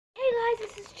guys,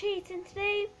 this is Chase, and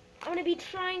today I'm going to be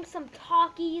trying some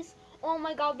Takis. Oh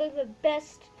my god, they're the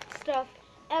best stuff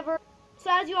ever. So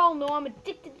as you all know, I'm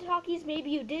addicted to Takis. Maybe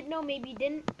you did know, maybe you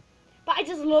didn't. But I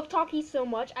just love Takis so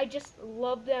much. I just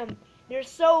love them. They're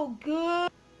so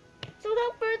good. So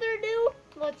without further ado,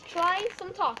 let's try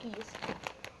some Takis.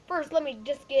 First, let me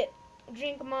just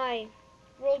drink my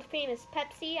world famous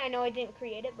Pepsi. I know I didn't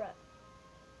create it, but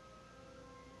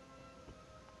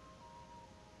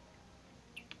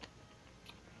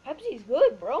Pepsi's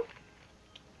good, bro.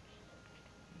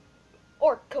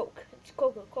 Or Coke. It's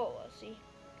Coca-Cola, see?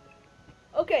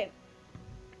 Okay.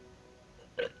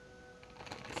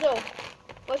 So,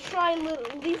 let's try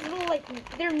these little, like,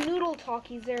 they're noodle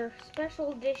Takis. They're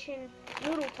special edition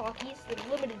noodle Takis.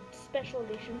 They're limited special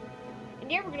edition.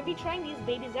 And yeah, we're going to be trying these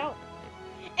babies out.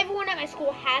 Everyone at my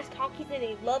school has Takis and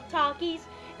they love Takis.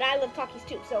 And I love Takis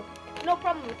too, so no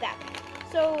problem with that.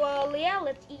 So, yeah,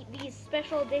 let's eat these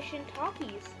special edition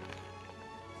Takis.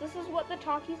 So this is what the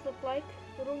Takis look like,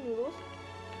 little noodles.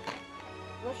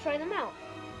 Let's try them out.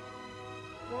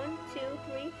 1, 2,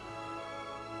 3.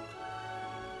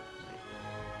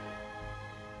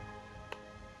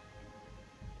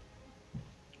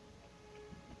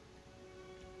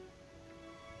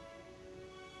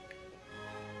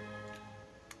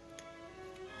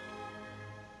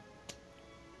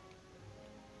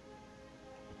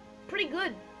 Pretty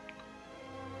good.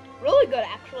 Really good,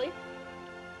 actually.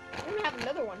 I'm gonna have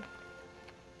another one.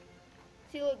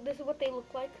 See, look, this is what they look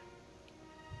like.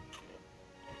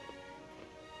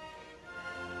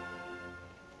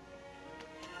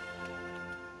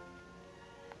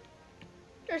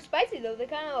 They're spicy though, they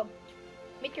kind of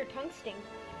make your tongue sting.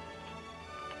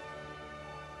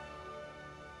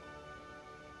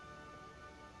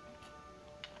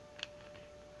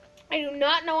 I do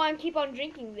not know why I keep on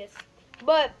drinking this,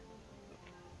 but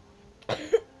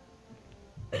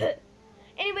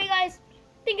anyway guys,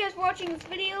 thank you guys for watching this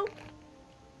video.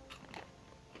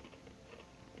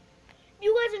 If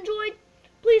you guys enjoyed,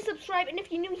 please subscribe, and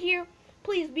if you're new here,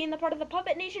 please be in the part of the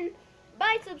Puppet Nation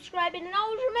by subscribing, and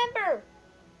always remember,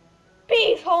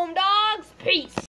 peace, home dogs, peace.